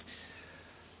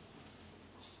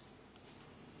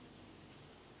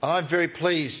I'm very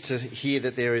pleased to hear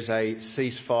that there is a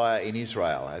ceasefire in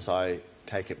Israel, as I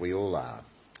take it we all are.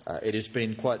 It has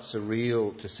been quite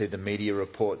surreal to see the media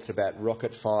reports about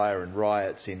rocket fire and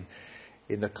riots in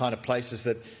the kind of places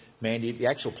that the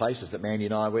actual places that Mandy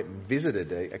and I went and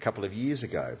visited a couple of years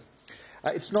ago.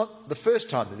 It's not the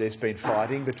first time that there's been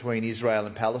fighting between Israel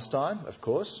and Palestine, of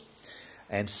course,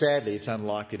 and sadly it's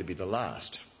unlikely to be the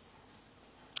last.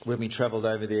 When we travelled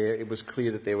over there, it was clear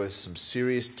that there were some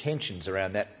serious tensions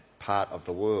around that part of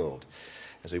the world.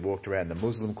 As we walked around the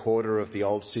Muslim quarter of the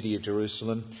old city of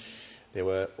Jerusalem, there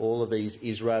were all of these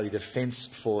Israeli Defence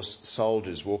Force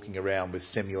soldiers walking around with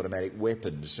semi-automatic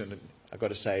weapons, and I've got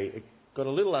to say, it got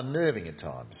a little unnerving at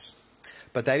times.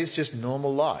 But that is just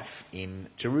normal life in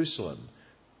Jerusalem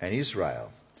and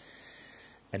Israel.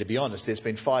 And to be honest, there's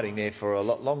been fighting there for a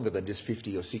lot longer than just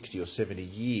 50 or 60 or 70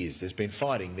 years. There's been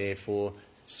fighting there for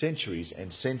centuries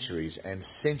and centuries and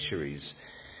centuries.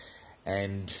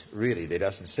 And really, there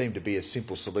doesn't seem to be a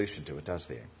simple solution to it, does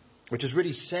there? Which is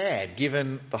really sad,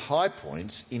 given the high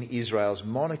points in Israel's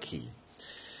monarchy.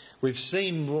 We've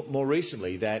seen more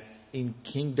recently that in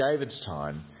King David's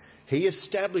time, he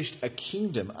established a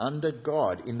kingdom under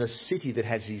God in the city that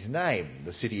has his name,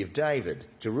 the city of David,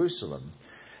 Jerusalem.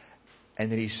 And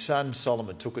then his son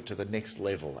Solomon took it to the next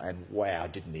level. And wow,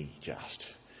 didn't he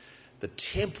just? The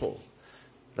temple,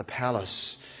 the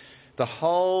palace, the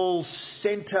whole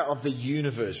centre of the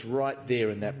universe right there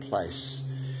in that place.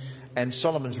 And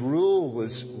Solomon's rule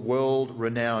was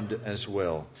world-renowned as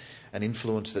well, an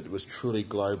influence that was truly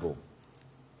global.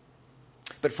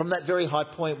 But from that very high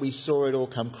point, we saw it all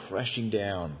come crashing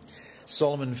down.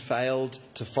 Solomon failed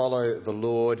to follow the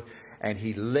Lord, and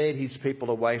he led his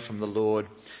people away from the Lord.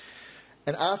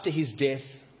 And after his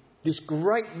death, this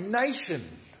great nation,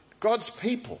 God's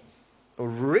people, were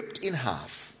ripped in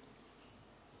half.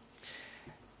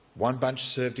 One bunch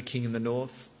served a king in the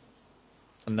north,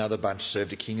 another bunch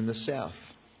served a king in the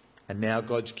south. And now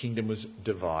God's kingdom was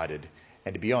divided.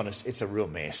 And to be honest, it's a real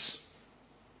mess.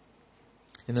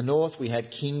 In the north, we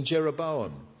had King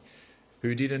Jeroboam,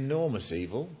 who did enormous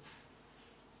evil.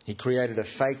 He created a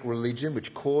fake religion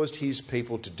which caused his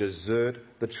people to desert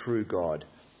the true God.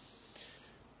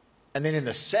 And then in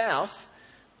the south,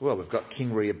 well, we've got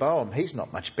King Rehoboam. He's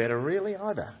not much better really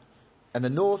either. And the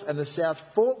north and the south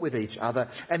fought with each other,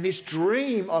 and this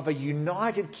dream of a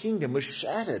united kingdom was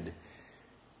shattered.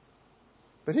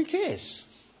 But who cares?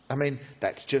 I mean,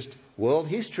 that's just world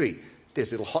history.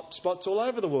 There's little hot spots all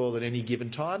over the world at any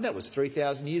given time. That was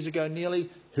 3,000 years ago nearly.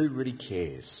 Who really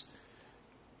cares?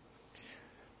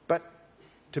 But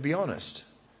to be honest,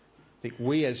 I think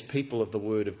we as people of the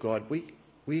Word of God,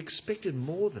 we expected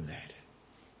more than that.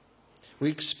 We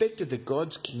expected that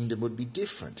God's kingdom would be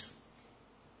different.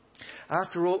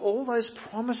 After all those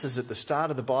promises at the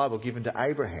start of the Bible given to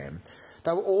Abraham,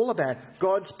 they were all about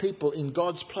God's people in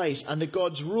God's place under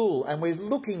God's rule. And we're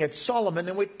looking at Solomon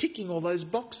and we're ticking all those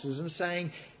boxes and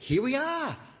saying, here we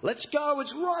are, let's go,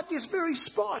 it's right this very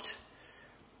spot.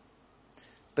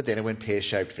 But then it went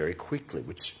pear-shaped very quickly,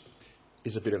 which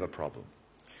is a bit of a problem.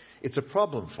 It's a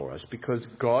problem for us because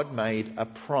God made a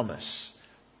promise.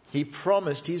 He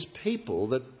promised his people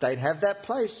that they'd have that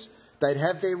place, they'd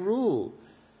have their rule.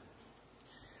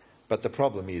 But the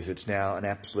problem is it's now an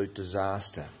absolute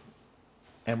disaster.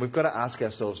 And we've got to ask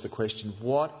ourselves the question,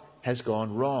 what has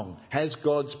gone wrong? Has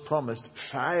God's promise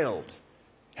failed?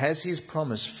 Has his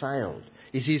promise failed?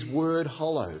 Is his word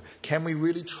hollow? Can we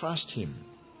really trust him?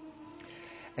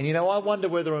 And you know, I wonder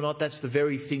whether or not that's the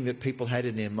very thing that people had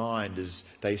in their mind as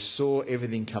they saw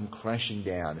everything come crashing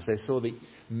down, as they saw the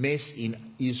mess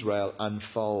in Israel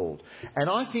unfold. And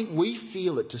I think we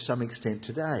feel it to some extent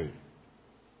today.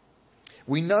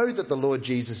 We know that the Lord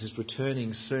Jesus is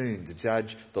returning soon to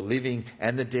judge the living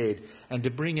and the dead and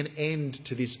to bring an end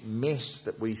to this mess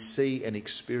that we see and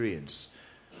experience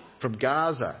from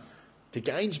Gaza to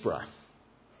Gainsborough.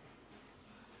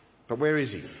 But where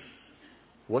is he?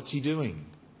 What's he doing?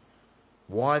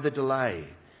 Why the delay?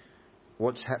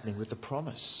 What's happening with the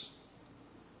promise?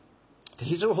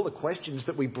 These are all the questions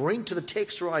that we bring to the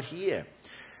text right here.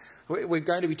 We're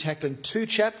going to be tackling 2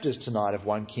 chapters tonight of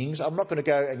 1 Kings. I'm not going to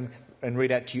go and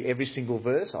read out to you every single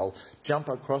verse. I'll jump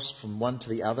across from one to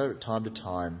the other time to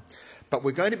time. But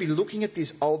we're going to be looking at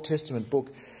this Old Testament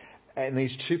book and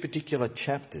these 2 particular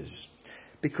chapters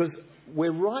because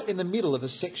we're right in the middle of a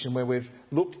section where we've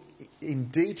looked in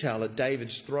detail at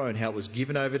David's throne, how it was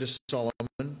given over to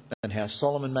Solomon and how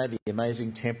Solomon made the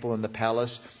amazing temple and the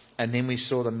palace. And then we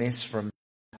saw the mess from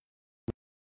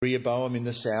Rehoboam in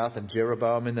the south and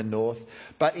Jeroboam in the north.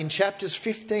 But in chapters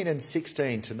 15 and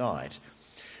 16 tonight,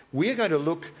 we're going to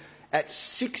look at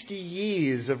 60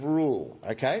 years of rule,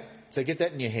 okay? So get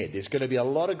that in your head. There's going to be a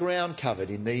lot of ground covered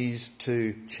in these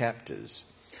 2 chapters.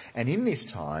 And in this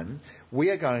time, we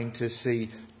are going to see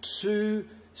 2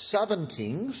 southern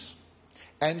kings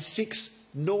and 6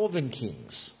 northern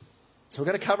kings. So we're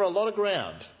going to cover a lot of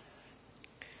ground.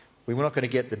 We're not going to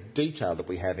get the detail that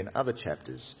we have in other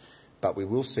chapters, but we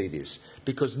will see this.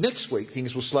 Because next week,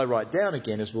 things will slow right down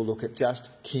again as we'll look at just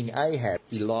King Ahab,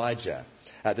 Elijah.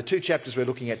 The 2 chapters we're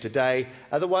looking at today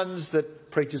are the ones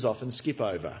that preachers often skip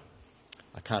over.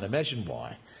 I can't imagine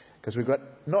why. Because we've got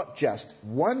not just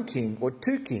 1 king or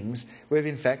 2 kings, we've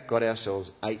in fact got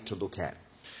ourselves 8 to look at.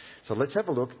 So let's have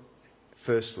a look,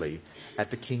 firstly, at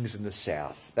the kings in the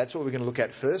south. That's what we're going to look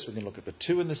at first. We're going to look at the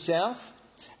 2 in the south,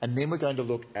 and then we're going to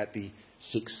look at the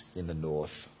 6 in the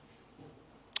north.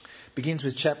 Begins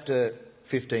with chapter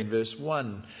 15, verse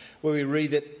 1, where we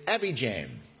read that Abijam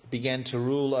began to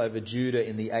rule over Judah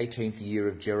in the 18th year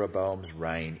of Jeroboam's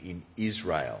reign in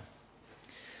Israel.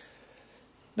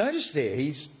 Notice there,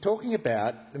 he's talking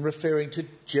about and referring to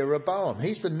Jeroboam.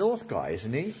 He's the north guy,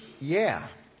 isn't he? Yeah.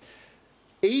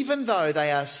 Even though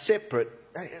they are separate,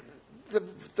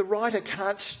 the writer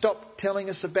can't stop telling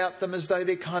us about them as though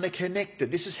they're kind of connected.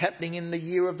 This is happening in the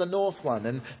year of the north one,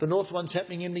 and the north one's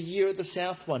happening in the year of the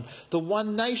south one. The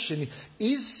one nation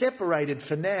is separated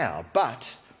for now,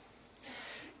 but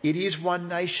it is one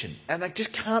nation. And I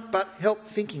just can't but help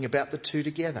thinking about the 2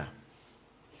 together.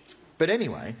 But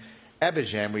anyway,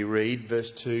 Abijam, we read,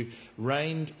 verse 2,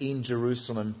 reigned in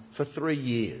Jerusalem for 3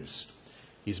 years.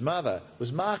 His mother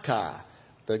was Maacah,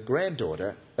 the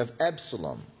granddaughter of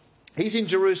Absalom. He's in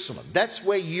Jerusalem. That's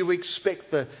where you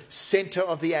expect the centre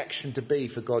of the action to be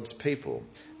for God's people.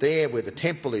 There where the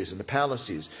temple is and the palace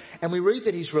is. And we read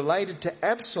that he's related to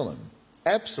Absalom.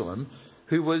 Absalom,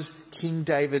 who was King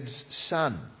David's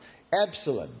son.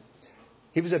 Absalom.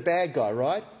 He was a bad guy,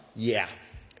 right? Yeah.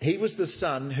 He was the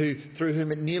son through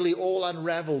whom it nearly all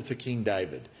unravelled for King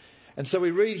David. And so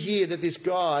we read here that this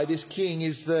guy, this king,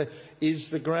 is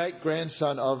the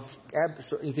great-grandson of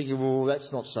Absalom. You're thinking, well,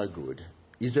 that's not so good.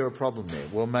 Is there a problem there?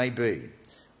 Well, maybe.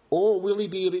 Or will he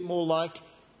be a bit more like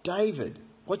David?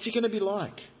 What's he going to be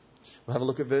like? We'll have a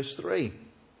look at verse 3.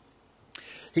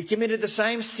 He committed the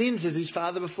same sins as his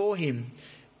father before him,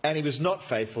 and he was not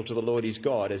faithful to the Lord his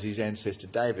God as his ancestor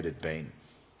David had been.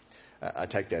 I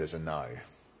take that as a no.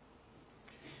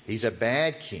 He's a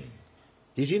bad king.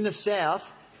 He's in the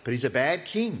south, but he's a bad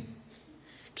king.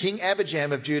 King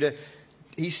Abijam of Judah,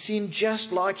 he sinned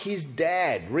just like his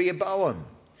dad, Rehoboam.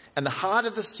 And the heart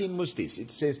of the sin was this.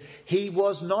 It says, he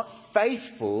was not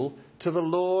faithful to the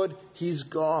Lord his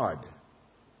God.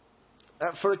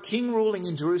 For a king ruling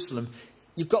in Jerusalem,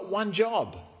 you've got one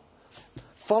job.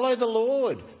 Follow the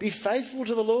Lord. Be faithful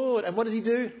to the Lord. And what does he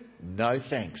do? No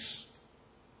thanks.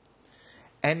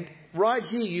 And right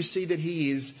here you see that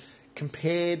he is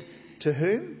compared to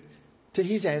whom? To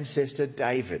his ancestor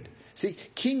David. See,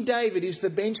 King David is the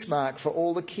benchmark for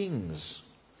all the kings.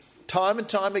 Time and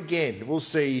time again we'll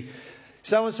see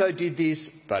so-and-so did this,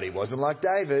 but he wasn't like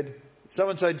David.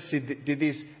 So-and-so did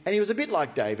this, and he was a bit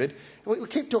like David. We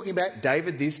keep talking about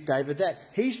David this, David that.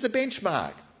 He's the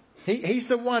benchmark. He's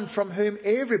the one from whom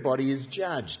everybody is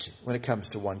judged when it comes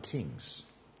to 1 Kings.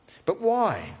 But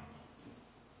why?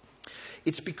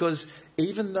 It's because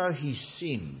even though he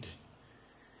sinned,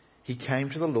 he came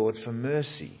to the Lord for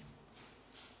mercy.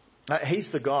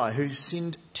 He's the guy who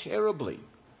sinned terribly.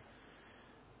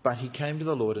 But he came to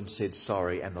the Lord and said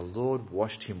sorry, and the Lord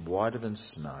washed him whiter than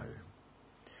snow.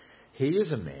 He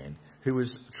is a man who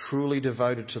is truly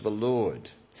devoted to the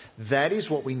Lord. That is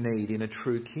what we need in a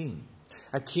true king.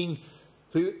 A king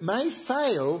who may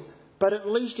fail, but at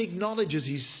least acknowledges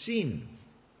his sin.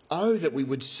 Oh, that we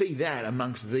would see that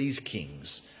amongst these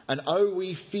kings. And oh,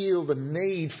 we feel the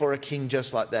need for a king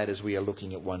just like that as we are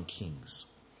looking at 1 Kings.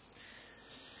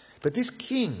 But this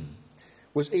king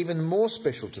was even more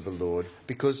special to the Lord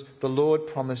because the Lord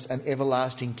promised an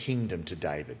everlasting kingdom to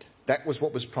David. That was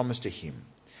what was promised to him.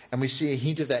 And we see a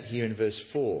hint of that here in verse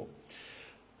 4.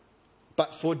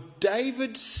 But for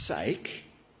David's sake,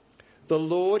 the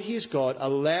Lord his God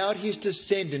allowed his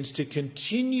descendants to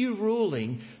continue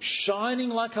ruling, shining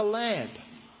like a lamp.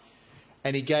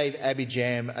 And he gave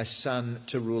Abijam a son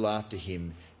to rule after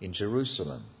him in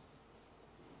Jerusalem.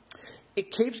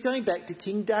 It keeps going back to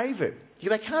King David.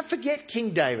 They can't forget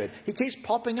King David. He keeps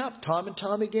popping up time and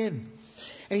time again.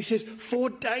 And he says, for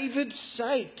David's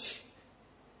sake,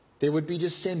 there would be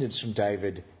descendants from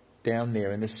David down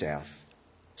there in the south,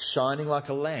 shining like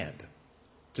a lamp.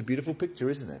 It's a beautiful picture,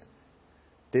 isn't it?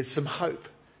 There's some hope.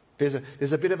 There's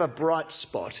a bit of a bright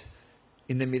spot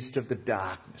in the midst of the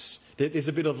darkness. There's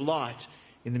a bit of light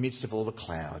in the midst of all the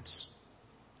clouds.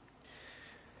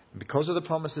 And because of the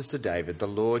promises to David, the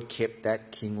Lord kept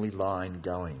that kingly line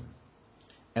going.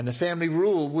 And the family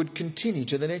rule would continue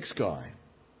to the next guy.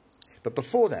 But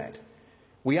before that,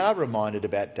 we are reminded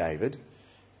about David,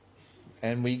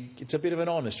 and it's a bit of an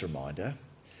honest reminder.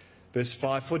 Verse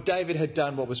 5, for David had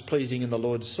done what was pleasing in the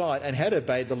Lord's sight and had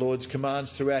obeyed the Lord's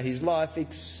commands throughout his life,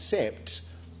 except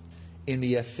in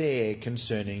the affair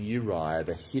concerning Uriah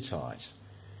the Hittite.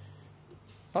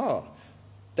 Oh,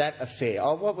 that affair.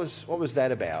 Oh, what was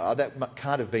that about? Oh, that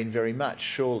can't have been very much,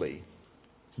 surely.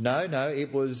 No,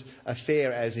 it was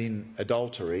affair as in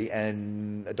adultery,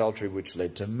 and adultery which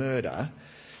led to murder.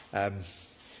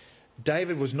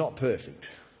 David was not perfect,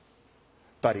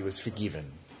 but he was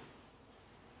forgiven.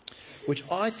 Which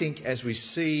I think, as we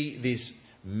see this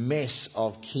mess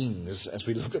of kings, as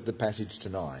we look at the passage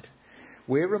tonight,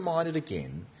 we're reminded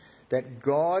again that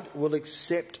God will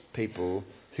accept people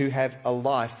who have a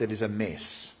life that is a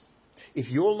mess. If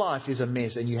your life is a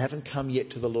mess and you haven't come yet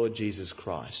to the Lord Jesus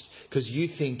Christ, because you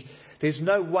think there's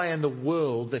no way in the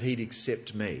world that he'd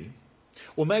accept me,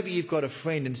 or maybe you've got a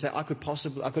friend and say, I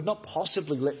could not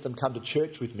possibly let them come to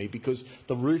church with me because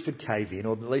the roof would cave in,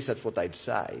 or at least that's what they'd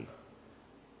say.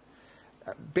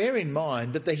 Bear in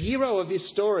mind that the hero of this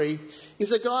story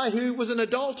is a guy who was an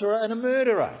adulterer and a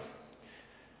murderer.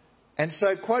 And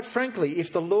so, quite frankly,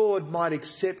 if the Lord might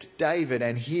accept David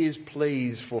and his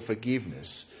pleas for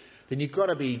forgiveness, then you've got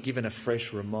to be given a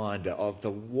fresh reminder of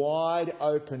the wide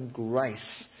open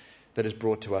grace that is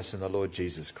brought to us in the Lord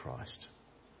Jesus Christ.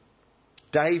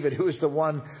 David, who is the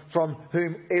one from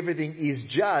whom everything is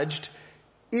judged,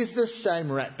 is the same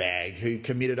ratbag who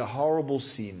committed a horrible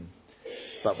sin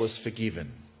but was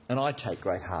forgiven. And I take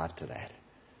great heart to that.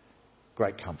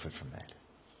 Great comfort from that.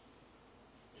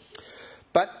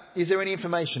 But is there any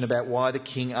information about why the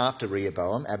king after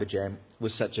Rehoboam, Abijam,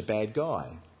 was such a bad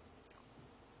guy?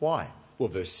 Why? Well,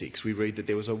 verse 6, we read that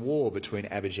there was a war between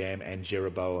Abijam and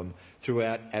Jeroboam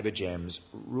throughout Abijam's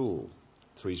rule,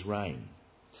 through his reign.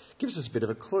 Gives us a bit of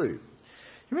a clue. You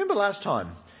remember last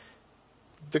time,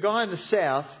 the guy in the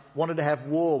south wanted to have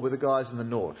war with the guys in the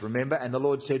north, remember? And the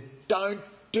Lord said, don't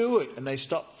do it. And they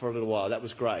stopped for a little while. That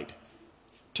was great.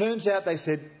 Turns out they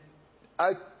said,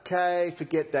 okay,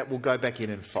 forget that. We'll go back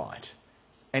in and fight.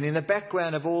 And in the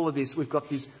background of all of this, we've got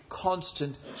this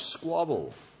constant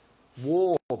squabble,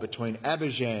 war between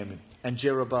Abijam and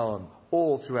Jeroboam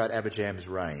all throughout Abijam's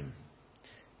reign.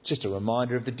 Just a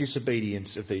reminder of the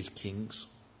disobedience of these kings.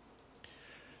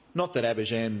 Not that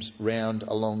Abijam's round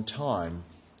a long time.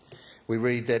 We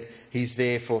read that he's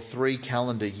there for 3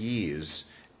 calendar years,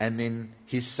 and then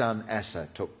his son Asa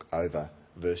took over,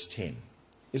 verse 10.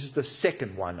 This is the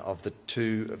second one of the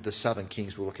 2 of the southern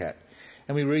kings we'll look at.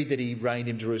 And we read that he reigned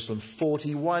in Jerusalem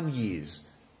 41 years.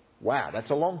 Wow, that's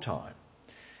a long time.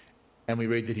 And we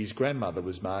read that his grandmother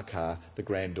was Maacah, the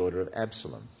granddaughter of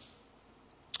Absalom.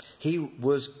 He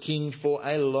was king for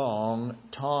a long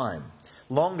time.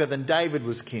 Longer than David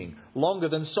was king. Longer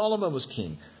than Solomon was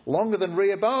king. Longer than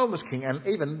Rehoboam was king. And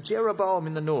even Jeroboam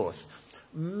in the north.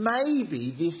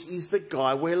 Maybe this is the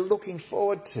guy we're looking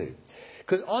forward to.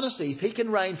 Because honestly, if he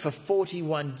can reign for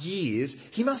 41 years,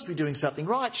 he must be doing something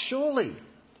right, surely.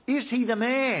 Is he the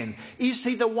man? Is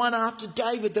he the one after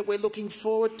David that we're looking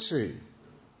forward to?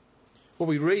 Well,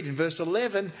 we read in verse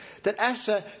 11 that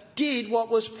Asa did what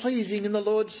was pleasing in the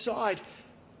Lord's sight,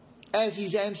 as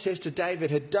his ancestor David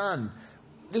had done.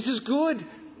 This is good.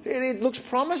 It looks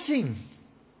promising.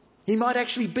 He might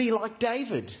actually be like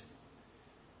David.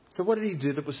 So what did he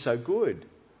do that was so good?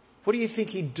 What do you think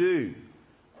he'd do?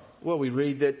 Well, we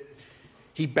read that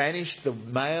he banished the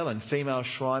male and female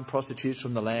shrine prostitutes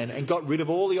from the land and got rid of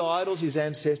all the idols his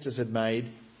ancestors had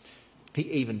made. He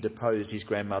even deposed his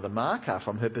grandmother Maacah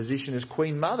from her position as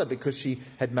queen mother because she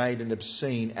had made an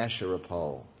obscene Asherah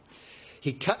pole.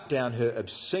 He cut down her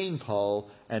obscene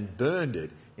pole and burned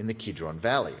it in the Kidron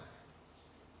Valley.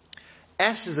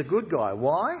 Asa's a good guy.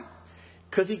 Why?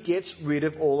 Because he gets rid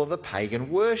of all of the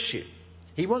pagan worship.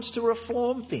 He wants to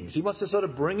reform things. He wants to sort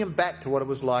of bring them back to what it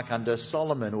was like under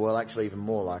Solomon, or actually even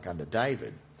more like under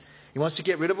David. He wants to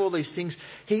get rid of all these things.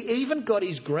 He even got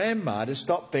his grandma to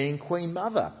stop being queen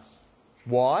mother.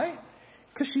 Why?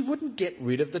 Because she wouldn't get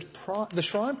rid of the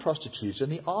shrine prostitutes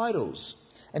and the idols.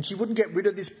 And she wouldn't get rid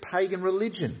of this pagan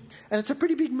religion. And it's a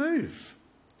pretty big move.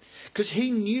 Because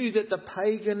he knew that the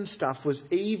pagan stuff was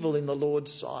evil in the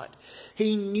Lord's sight.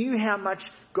 He knew how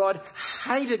much God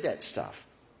hated that stuff.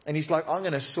 And he's like, I'm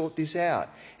going to sort this out.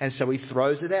 And so he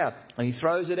throws it out. And he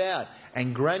throws it out.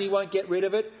 And Granny won't get rid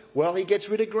of it. well, he gets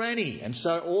rid of Granny, and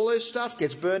so all her stuff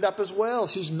gets burned up as well.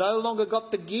 She's no longer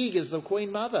got the gig as the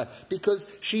Queen Mother because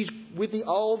she's with the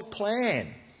old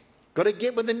plan. Got to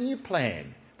get with the new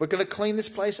plan. We're going to clean this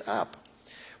place up.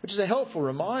 Which is a helpful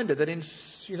reminder that,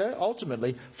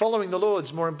 ultimately, following the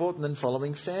Lord's more important than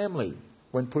following family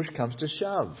when push comes to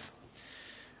shove.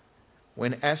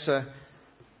 When Asa,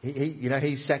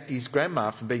 he sacked his grandma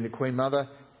from being the Queen Mother,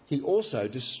 he also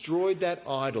destroyed that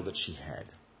idol that she had.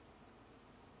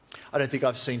 I don't think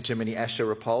I've seen too many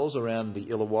Asherah poles around the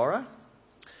Illawarra,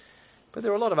 but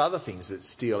there are a lot of other things that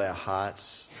steal our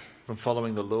hearts from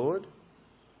following the Lord.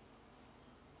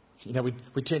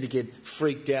 We tend to get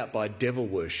freaked out by devil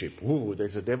worship. Ooh,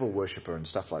 there's a devil worshipper and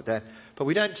stuff like that. But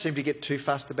we don't seem to get too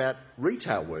fussed about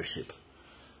retail worship.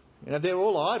 They're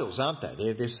all idols, aren't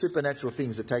they? They're supernatural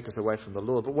things that take us away from the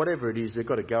Lord. But whatever it is, they've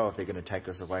got to go if they're going to take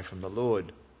us away from the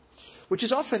Lord. Which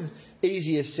is often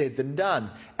easier said than done.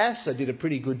 Asa did a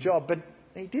pretty good job, but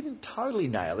he didn't totally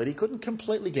nail it. He couldn't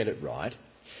completely get it right.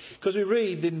 Because we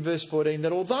read in verse 14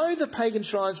 that although the pagan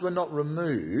shrines were not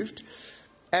removed,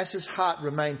 Asa's heart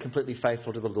remained completely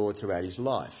faithful to the Lord throughout his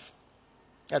life.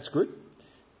 That's good.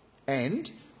 And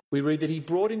we read that he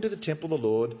brought into the temple of the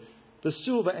Lord the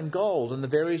silver and gold and the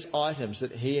various items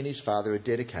that he and his father had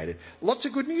dedicated. Lots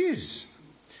of good news.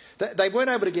 They weren't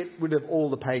able to get rid of all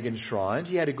the pagan shrines.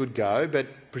 He had a good go,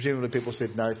 but presumably people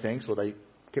said no thanks, or they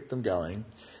kept them going.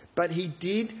 But he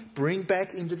did bring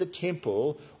back into the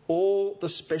temple all the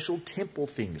special temple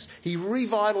things. He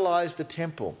revitalised the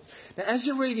temple. Now, as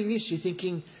you're reading this, you're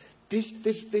thinking,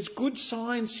 there's good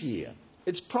signs here.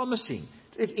 It's promising.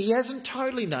 He hasn't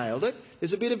totally nailed it.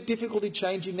 There's a bit of difficulty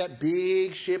changing that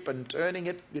big ship and turning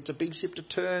it. It's a big ship to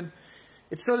turn.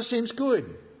 It sort of seems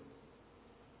good.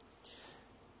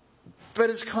 But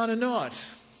it's kind of not.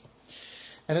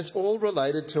 And it's all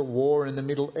related to war in the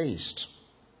Middle East.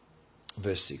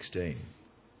 Verse 16.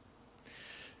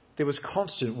 There was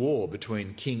constant war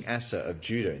between King Asa of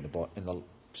Judah in the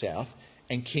south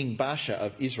and King Baasha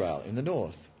of Israel in the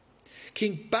north.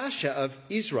 King Baasha of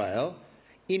Israel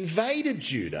invaded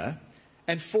Judah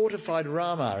and fortified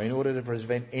Ramah in order to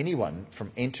prevent anyone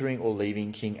from entering or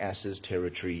leaving King Asa's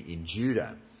territory in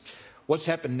Judah. What's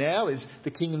happened now is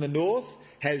the king in the north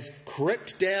has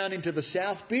crept down into the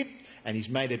south bit and he's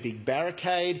made a big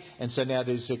barricade, and so now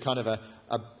there's a kind of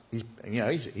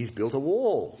he's built a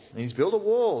wall. And he's built a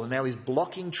wall, and now he's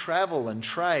blocking travel and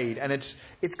trade, and it's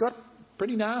got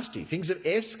pretty nasty. Things have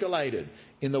escalated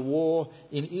in the war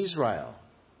in Israel.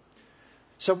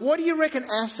 So what do you reckon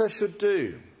Asa should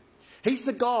do? He's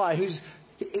the guy he's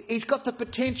got the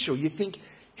potential. You think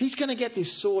he's going to get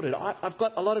this sorted. I've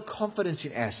got a lot of confidence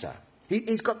in Asa.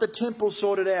 He's got the temple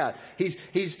sorted out.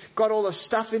 He's got all the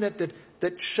stuff in it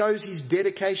that shows his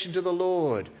dedication to the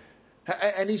Lord.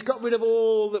 And he's got rid of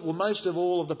most of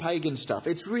all of the pagan stuff.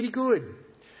 It's really good.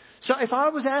 So if I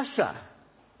was Asa,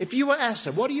 if you were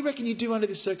Asa, what do you reckon you'd do under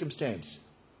this circumstance?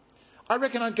 I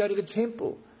reckon I'd go to the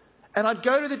temple. And I'd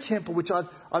go to the temple, which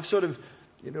I've sort of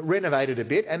renovated a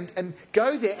bit, and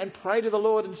go there and pray to the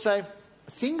Lord and say,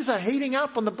 things are heating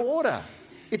up on the border.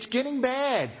 It's getting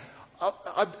bad.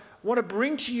 I want to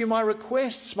bring to you my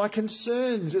requests, my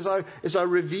concerns as I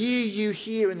revere you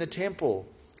here in the temple.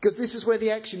 Because this is where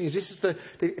the action is. This is the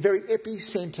very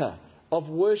epicentre of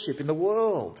worship in the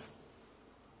world.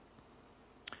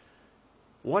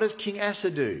 What does King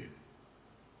Asa do?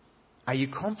 Are you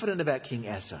confident about King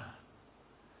Asa?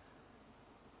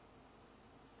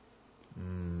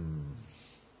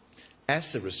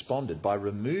 Asa responded by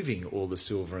removing all the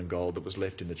silver and gold that was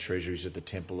left in the treasuries of the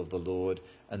temple of the Lord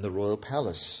and the royal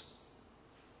palace.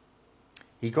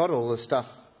 He got all the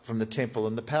stuff from the temple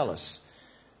and the palace.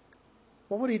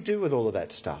 What would he do with all of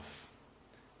that stuff?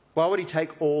 Why would he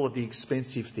take all of the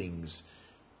expensive things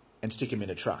and stick them in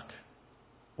a truck?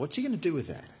 What's he going to do with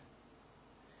that?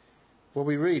 Well,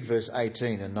 we read verse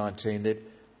 18 and 19 that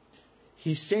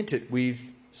he sent it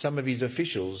with some of his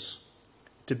officials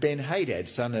to Ben-Hadad,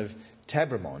 son of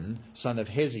Tabrimon, son of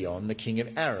Hezion, the king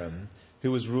of Aram,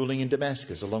 who was ruling in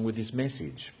Damascus, along with this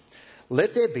message.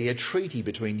 Let there be a treaty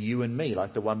between you and me,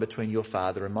 like the one between your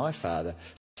father and my father.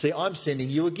 See, I'm sending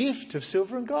you a gift of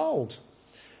silver and gold.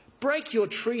 Break your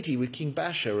treaty with King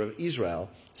Baasha of Israel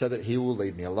so that he will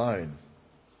leave me alone.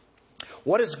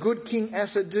 What does good King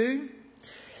Asa do?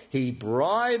 He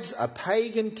bribes a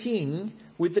pagan king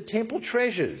with the temple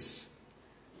treasures.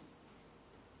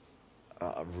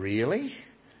 Really?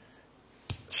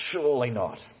 Surely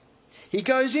not. He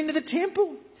goes into the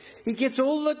temple. He gets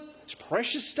all the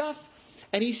precious stuff,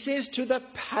 and he says to the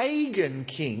pagan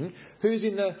king who's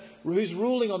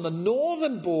ruling on the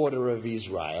northern border of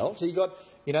Israel. So you got,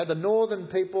 the northern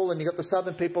people and you got the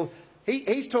southern people.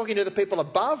 He's talking to the people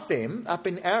above them, up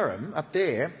in Aram, up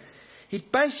there. He's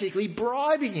basically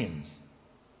bribing him.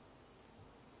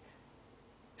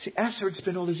 See, Asa had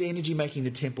spent all his energy making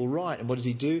the temple right. And what does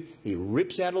he do? He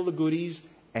rips out all the goodies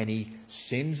and he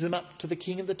sends them up to the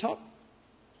king at the top.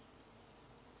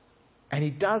 And he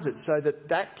does it so that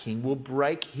that king will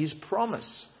break his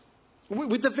promise.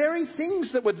 With the very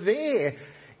things that were there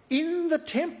in the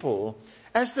temple,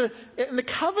 in the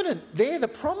covenant there, the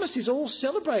promise is all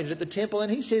celebrated at the temple.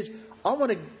 And he says, I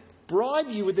want to bribe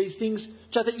you with these things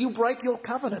so that you break your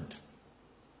covenant.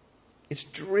 It's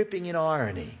dripping in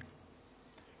irony.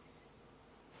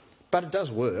 But it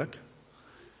does work.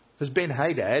 Because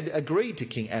Ben-Hadad agreed to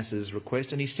King Asa's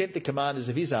request and he sent the commanders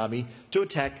of his army to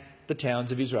attack the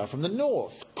towns of Israel from the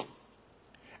north.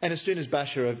 And as soon as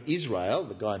Baasha of Israel,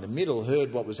 the guy in the middle,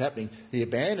 heard what was happening, he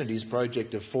abandoned his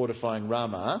project of fortifying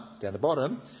Ramah, down the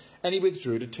bottom, and he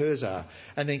withdrew to Tirzah.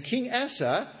 And then King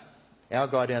Asa, our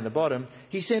guy down the bottom,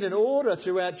 he sent an order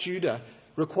throughout Judah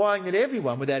requiring that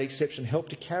everyone, without exception, help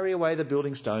to carry away the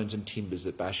building stones and timbers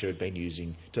that Baasha had been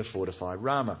using to fortify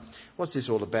Ramah. What's this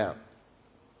all about?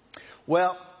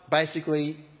 Well,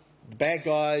 basically, the bad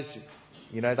guys,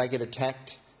 they get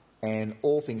attacked and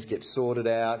all things get sorted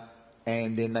out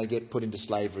and then they get put into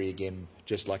slavery again,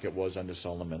 just like it was under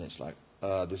Solomon. It's like,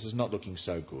 this is not looking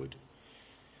so good.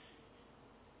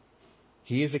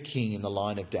 He is a king in the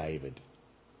line of David.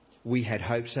 We had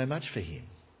hoped so much for him.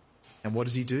 And what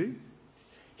does he do?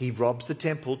 He robs the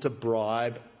temple to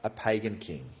bribe a pagan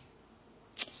king.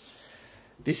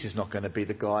 This is not going to be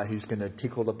the guy who's going to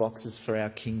tick all the boxes for our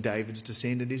King David's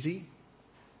descendant, is he?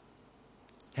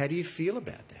 How do you feel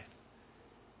about that?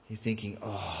 You're thinking,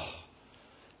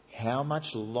 how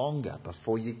much longer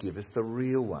before you give us the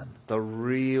real one, the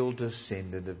real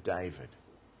descendant of David?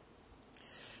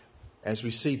 As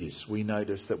we see this, we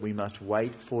notice that we must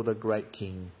wait for the great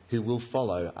king who will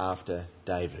follow after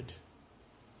David.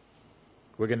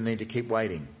 We're going to need to keep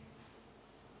waiting.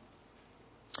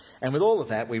 And with all of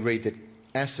that, we read that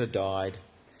Asa died,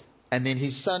 and then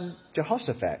his son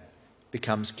Jehoshaphat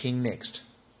becomes king next.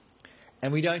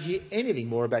 And we don't hear anything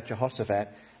more about Jehoshaphat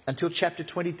until chapter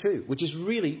 22, which is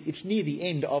really, it's near the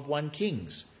end of 1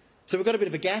 Kings. So we've got a bit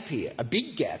of a gap here, a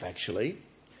big gap actually,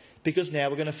 because now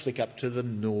we're going to flick up to the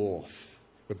north.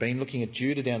 We've been looking at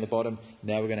Judah down the bottom,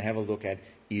 now we're going to have a look at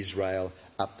Israel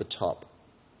up the top.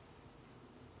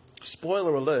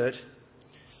 Spoiler alert,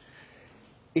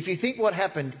 if you think what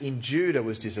happened in Judah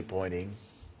was disappointing,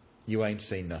 you ain't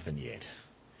seen nothing yet.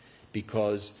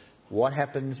 Because what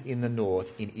happens in the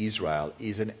north in Israel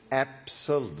is an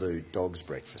absolute dog's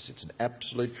breakfast. It's an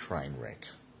absolute train wreck.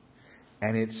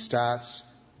 And it starts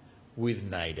with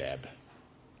Nadab.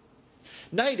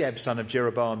 Nadab, son of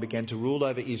Jeroboam, began to rule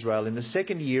over Israel in the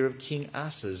 2nd year of King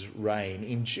Asa's reign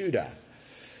in Judah.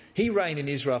 He reigned in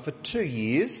Israel for 2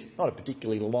 years, not a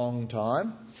particularly long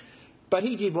time, but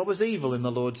he did what was evil in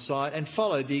the Lord's sight and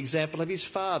followed the example of his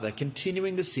father,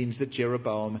 continuing the sins that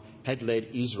Jeroboam had led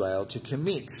Israel to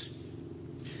commit.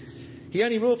 He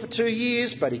only ruled for 2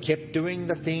 years, but he kept doing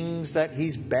the things that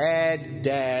his bad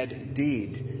dad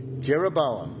did.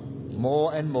 Jeroboam,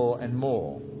 more and more and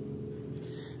more.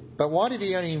 But why did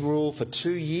he only rule for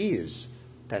 2 years?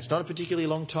 That's not a particularly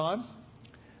long time.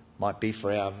 Might be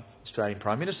for our Australian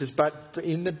Prime Ministers, but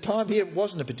in the time here it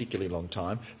wasn't a particularly long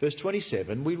time. Verse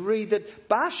 27, we read that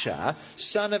Baasha,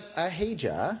 son of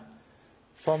Ahijah,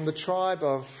 from the tribe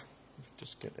of...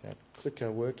 Just get that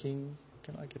clicker working.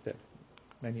 Can I get that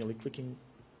manually clicking?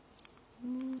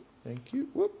 Thank you.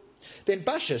 Whoop. Then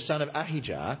Baasha, son of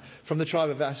Ahijah, from the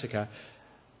tribe of Issachar,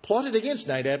 plotted against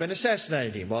Nadab and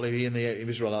assassinated him while he and the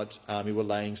Israelites' army were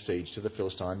laying siege to the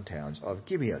Philistine towns of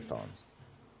Gibeathon.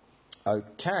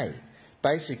 Okay.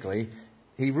 Basically,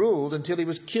 he ruled until he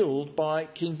was killed by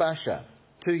King Baasha.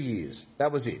 2 years.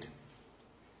 That was it.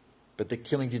 But the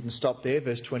killing didn't stop there.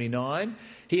 Verse 29,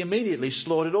 he immediately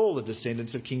slaughtered all the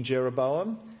descendants of King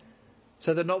Jeroboam,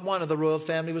 so that not one of the royal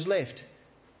family was left,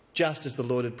 just as the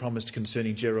Lord had promised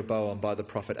concerning Jeroboam by the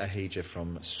prophet Ahijah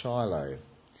from Shiloh.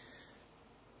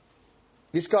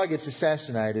 This guy gets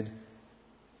assassinated,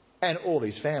 and all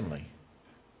his family.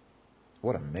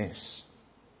 What a mess.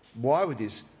 Why would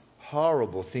this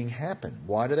horrible thing happen?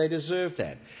 Why do they deserve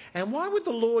that? And why would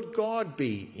the Lord God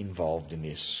be involved in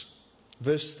this?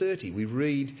 Verse 30, we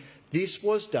read, this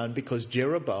was done because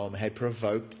Jeroboam had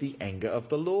provoked the anger of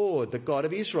the Lord, the God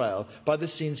of Israel, by the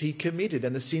sins he committed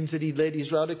and the sins that he led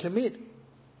Israel to commit.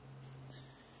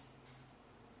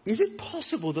 Is it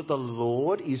possible that the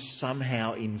Lord is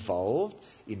somehow involved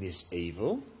in this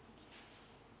evil?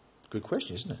 Good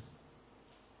question, isn't it?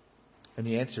 And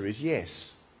the answer is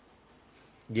yes.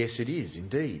 Yes, it is,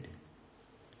 indeed.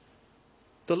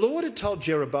 The Lord had told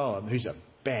Jeroboam, who's a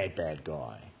bad, bad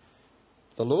guy,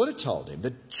 the Lord had told him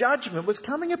that judgment was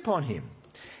coming upon him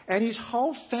and his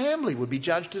whole family would be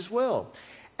judged as well.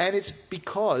 And it's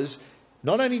because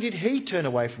not only did he turn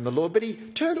away from the Lord, but he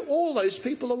turned all those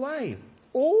people away.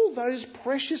 All those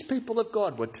precious people of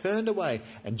God were turned away.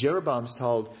 And Jeroboam's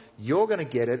told, you're going to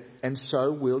get it, and so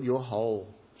will your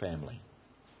whole family.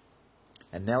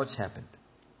 And now it's happened.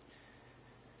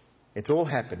 It's all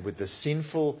happened with the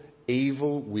sinful,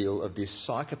 evil will of this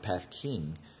psychopath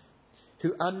king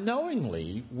who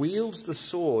unknowingly wields the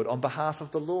sword on behalf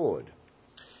of the Lord.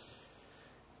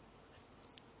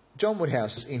 John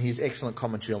Woodhouse, in his excellent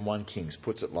commentary on 1 Kings,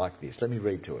 puts it like this. Let me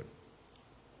read to it.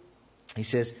 He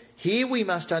says, here we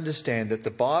must understand that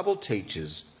the Bible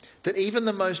teaches that even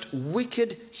the most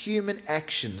wicked human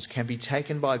actions can be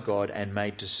taken by God and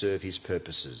made to serve his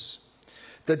purposes.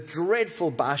 The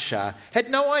dreadful Baasha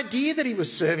had no idea that he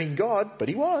was serving God, but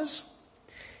he was.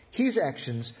 His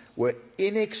actions were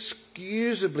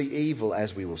inexcusably evil,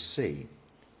 as we will see.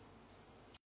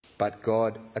 But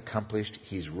God accomplished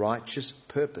his righteous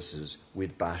purposes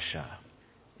with Baasha.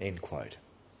 End quote.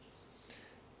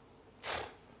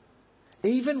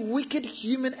 Even wicked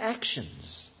human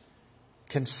actions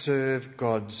can serve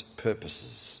God's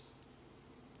purposes.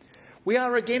 We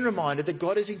are again reminded that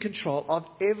God is in control of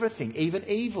everything, even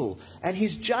evil, and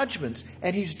his judgments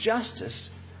and his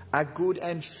justice are good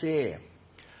and fair.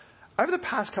 Over the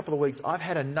past couple of weeks, I've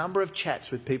had a number of chats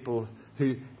with people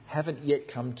who haven't yet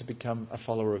come to become a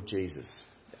follower of Jesus,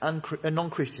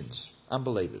 non-Christians,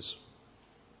 unbelievers.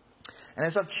 And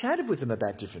as I've chatted with them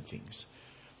about different things,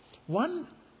 one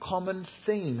common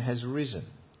theme has risen,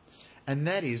 and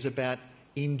that is about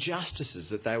injustices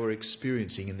that they were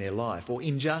experiencing in their life, or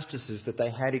injustices that they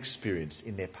had experienced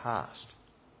in their past.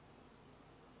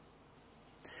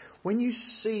 When you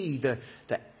see the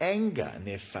anger in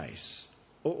their face,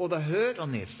 or the hurt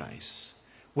on their face,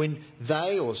 when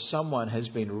they or someone has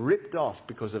been ripped off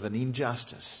because of an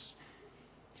injustice,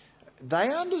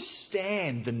 they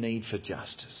understand the need for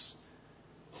justice.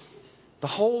 The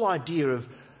whole idea of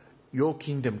your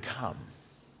kingdom come,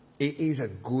 it is a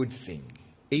good thing,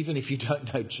 even if you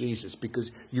don't know Jesus, because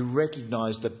you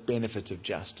recognise the benefits of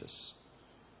justice.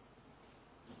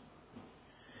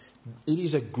 It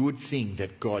is a good thing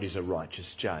that God is a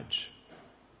righteous judge.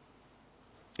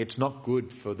 It's not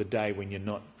good for the day when you're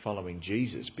not following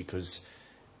Jesus, because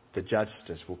the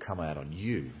justice will come out on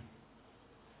you.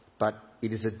 But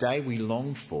it is a day we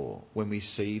long for when we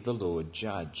see the Lord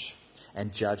judge.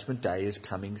 And Judgment Day is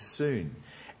coming soon.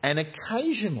 And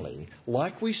occasionally,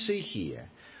 like we see here,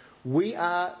 we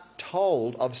are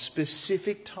told of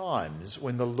specific times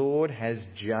when the Lord has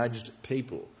judged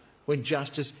people, when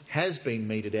justice has been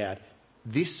meted out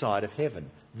this side of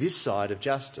heaven, this side of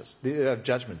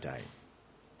Judgment Day.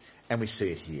 And we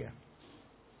see it here.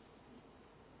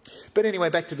 But anyway,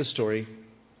 back to the story.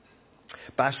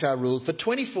 Baasha ruled for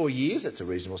 24 years. That's a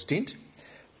reasonable stint.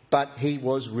 But he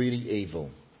was really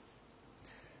evil.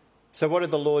 So what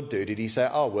did the Lord do? Did he say,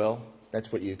 oh, well,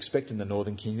 that's what you expect in the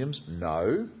northern kingdoms?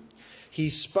 No. He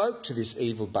spoke to this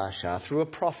evil Baasha through a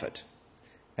prophet.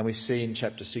 And we see in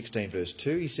chapter 16, verse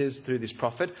 2, he says through this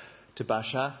prophet to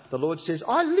Baasha, the Lord says,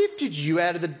 I lifted you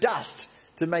out of the dust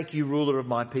to make you ruler of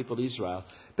my people Israel.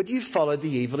 But you followed the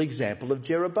evil example of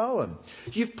Jeroboam.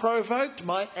 You've provoked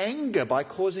my anger by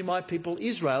causing my people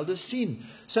Israel to sin.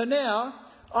 So now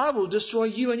I will destroy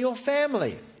you and your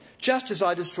family, just as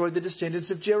I destroyed the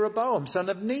descendants of Jeroboam, son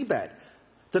of Nebat.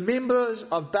 The members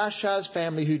of Baasha's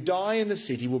family who die in the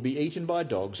city will be eaten by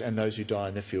dogs, and those who die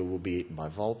in the field will be eaten by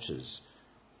vultures.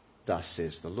 Thus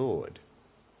says the Lord.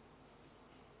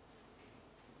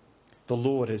 The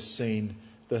Lord has seen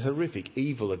the horrific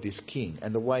evil of this king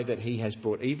and the way that he has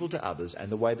brought evil to others and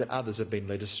the way that others have been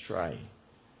led astray.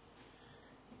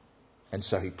 And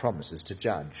so he promises to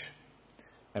judge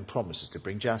and promises to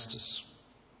bring justice.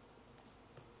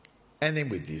 And then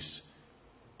with this,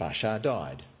 Baasha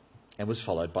died and was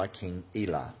followed by King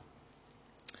Elah.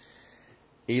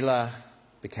 Elah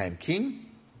became king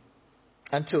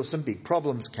until some big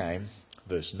problems came.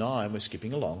 Verse 9, we're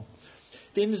skipping along.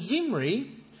 Then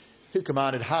Zimri, who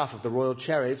commanded half of the royal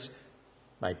chariots,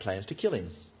 made plans to kill him.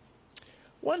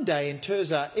 One day in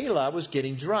Tirzah, Elah was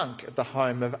getting drunk at the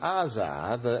home of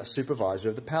Azar, the supervisor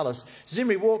of the palace.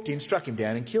 Zimri walked in, struck him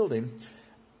down and killed him.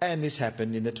 And this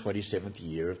happened in the 27th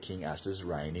year of King Asa's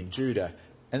reign in Judah.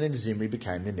 And then Zimri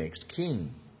became the next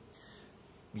king.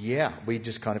 Yeah, we're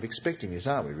just kind of expecting this,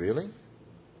 aren't we, really?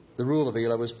 The rule of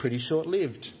Elah was pretty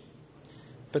short-lived.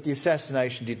 But the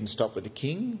assassination didn't stop with the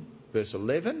king. Verse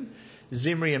 11,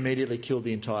 Zimri immediately killed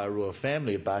the entire royal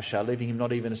family of Baasha, leaving him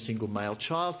not even a single male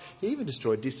child. He even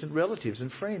destroyed distant relatives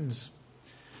and friends.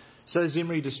 So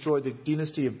Zimri destroyed the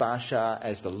dynasty of Baasha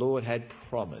as the Lord had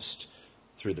promised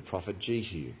through the prophet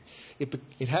Jehu.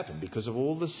 It happened because of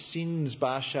all the sins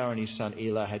Baasha and his son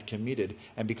Elah had committed,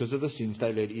 and because of the sins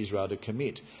they led Israel to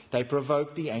commit. They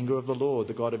provoked the anger of the Lord,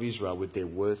 the God of Israel, with their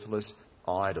worthless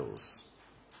idols.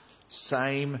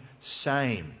 Same.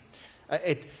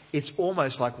 It's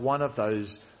almost like one of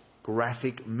those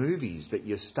graphic movies that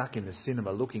you're stuck in the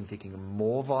cinema looking, thinking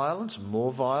more violence,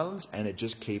 and it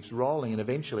just keeps rolling, and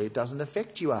eventually it doesn't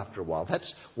affect you after a while.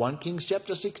 That's 1 Kings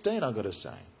chapter 16, I've got to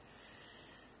say.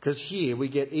 Because here we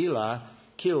get Elah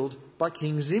killed by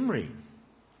King Zimri.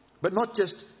 But not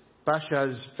just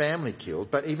Baasha's family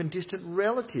killed, but even distant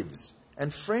relatives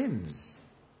and friends.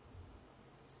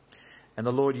 And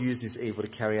the Lord used this evil to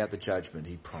carry out the judgment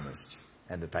he promised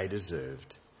and that they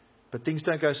deserved. But things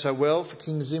don't go so well for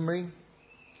King Zimri.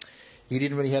 He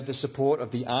didn't really have the support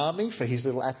of the army for his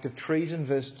little act of treason.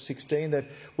 Verse 16, that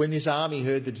when this army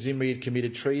heard that Zimri had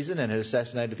committed treason and had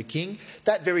assassinated the king,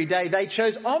 that very day they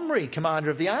chose Omri, commander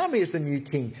of the army, as the new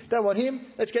king. Don't want him?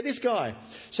 Let's get this guy.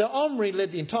 So Omri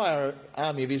led the entire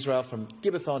army of Israel from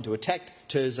Gibbethon to attack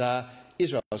Tirzah,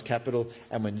 Israel's capital.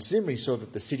 And when Zimri saw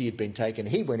that the city had been taken,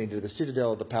 he went into the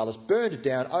citadel of the palace, burned it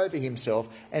down over himself,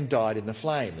 and died in the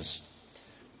flames.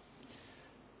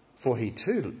 For he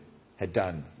too had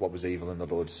done what was evil in the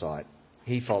Lord's sight.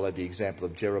 He followed the example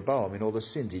of Jeroboam in all the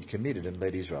sins he'd committed and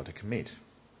led Israel to commit.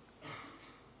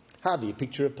 Hardly a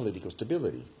picture of political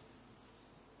stability.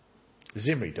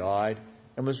 Zimri died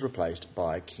and was replaced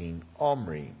by King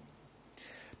Omri.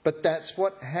 But that's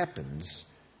what happens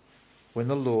when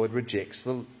the Lord's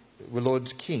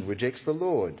king rejects the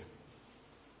Lord.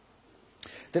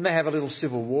 Then they have a little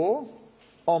civil war.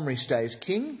 Omri stays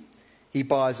king. He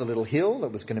buys a little hill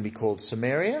that was going to be called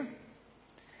Samaria.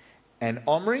 And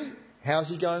Omri, how's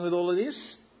he going with all of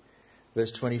this?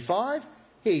 Verse 25,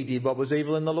 he did what was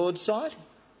evil in the Lord's sight,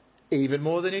 even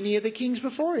more than any of the kings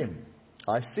before him.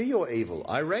 I see your evil.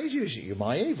 I raise you, you're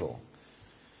my evil.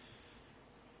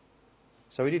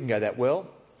 So he didn't go that well.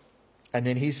 And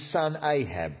then his son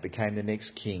Ahab became the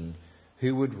next king,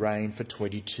 who would reign for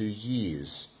 22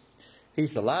 years.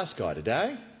 He's the last guy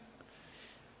today.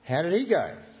 How did he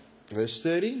go? Verse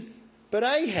 30, but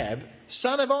Ahab,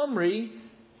 son of Omri,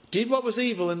 did what was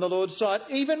evil in the Lord's sight,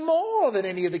 even more than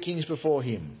any of the kings before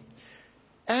him.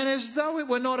 And as though it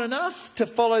were not enough to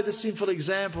follow the sinful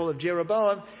example of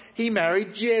Jeroboam, he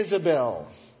married Jezebel,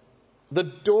 the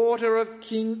daughter of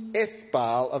King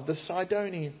Ethbaal of the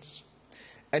Sidonians.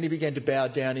 And he began to bow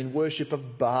down in worship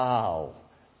of Baal.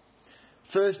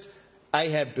 First,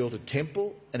 Ahab built a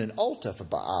temple and an altar for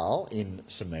Baal in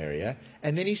Samaria,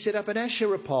 and then he set up an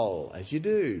Asherah pole, as you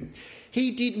do.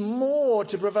 He did more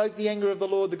to provoke the anger of the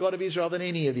Lord, the God of Israel, than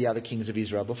any of the other kings of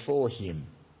Israel before him.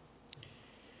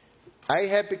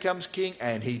 Ahab becomes king,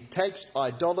 and he takes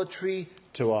idolatry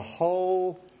to a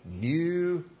whole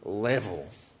new level.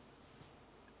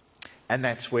 And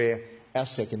that's where our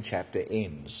second chapter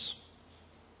ends.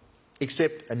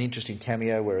 Except an interesting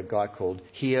cameo where a guy called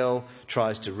Hiel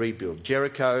tries to rebuild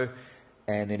Jericho,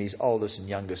 and then his oldest and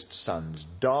youngest sons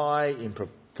die in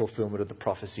fulfillment of the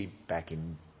prophecy back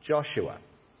in Joshua.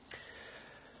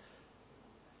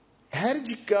 How did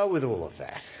you go with all of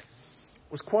that?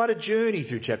 It was quite a journey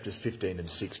through chapters 15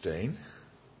 and 16.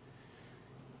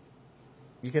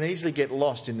 You can easily get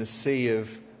lost in the sea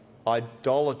of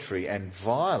idolatry and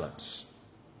violence.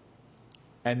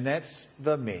 And that's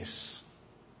the mess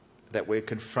that we're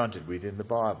confronted with in the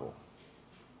Bible.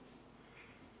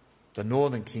 The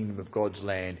northern kingdom of God's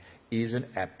land is an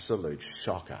absolute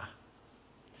shocker.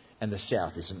 And the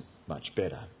south isn't much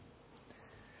better.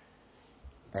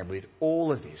 And with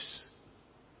all of this,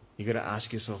 you've got to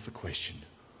ask yourself the question,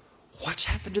 what's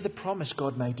happened to the promise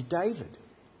God made to David?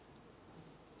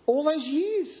 All those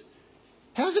years.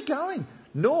 How's it going?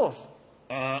 North,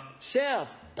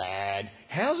 south, bad.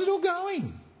 How's it all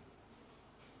going?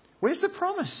 Where's the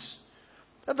promise?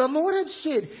 The Lord had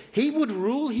said he would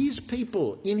rule his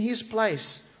people in his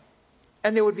place,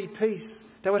 and there would be peace.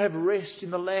 They would have rest in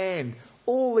the land.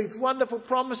 All these wonderful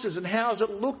promises, and how's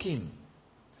it looking?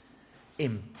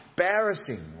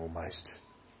 Embarrassing almost.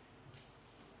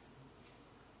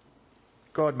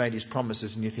 God made his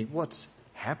promises, and you think, what's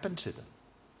happened to them?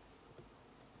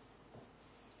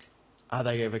 Are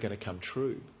they ever going to come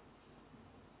true?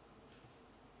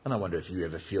 And I wonder if you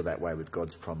ever feel that way with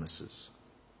God's promises.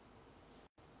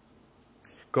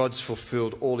 God's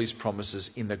fulfilled all his promises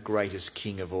in the greatest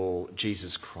king of all,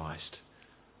 Jesus Christ.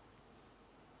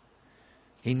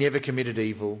 He never committed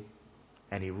evil,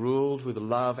 and he ruled with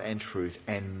love and truth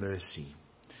and mercy.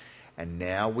 And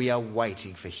now we are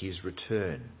waiting for his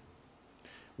return.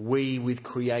 We with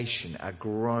creation are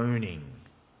groaning,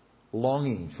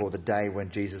 longing for the day when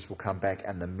Jesus will come back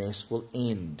and the mess will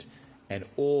end and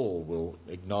all will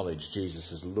acknowledge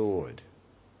Jesus as Lord.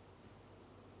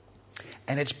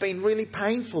 And it's been really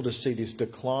painful to see this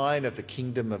decline of the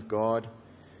kingdom of God,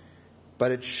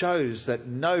 but it shows that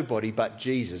nobody but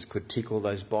Jesus could tick all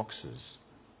those boxes.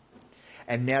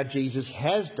 And now Jesus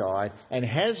has died and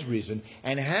has risen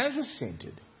and has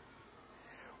ascended.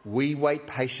 We wait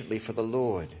patiently for the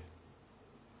Lord.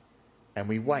 And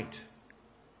we wait.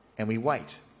 And we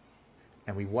wait.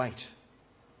 And we wait.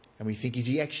 And we think, is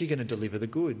he actually going to deliver the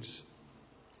goods?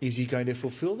 Is he going to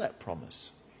fulfill that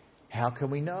promise? How can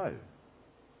we know?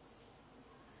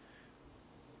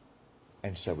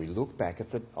 And so we look back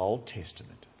at the Old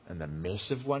Testament and the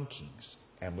mess of 1 Kings,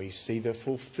 and we see the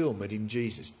fulfillment in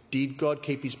Jesus. Did God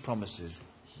keep his promises?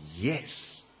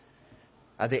 Yes.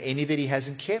 Are there any that he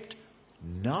hasn't kept?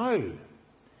 No.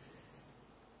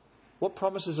 What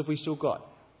promises have we still got?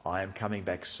 I am coming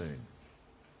back soon.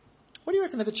 What do you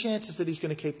reckon are the chances that he's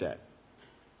going to keep that?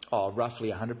 Oh,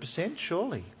 roughly 100%,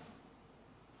 surely.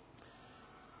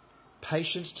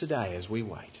 Patience today as we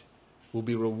wait will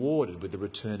be rewarded with the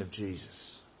return of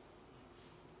Jesus.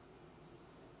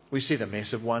 We see the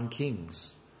mess of 1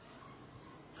 Kings.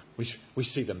 We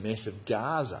see the mess of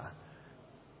Gaza.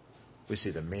 We see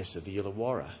the mess of the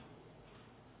Illawarra.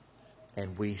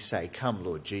 And we say, come,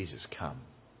 Lord Jesus, come.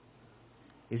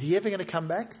 Is he ever going to come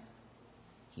back?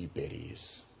 You bet he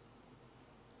is.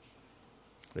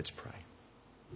 Let's pray.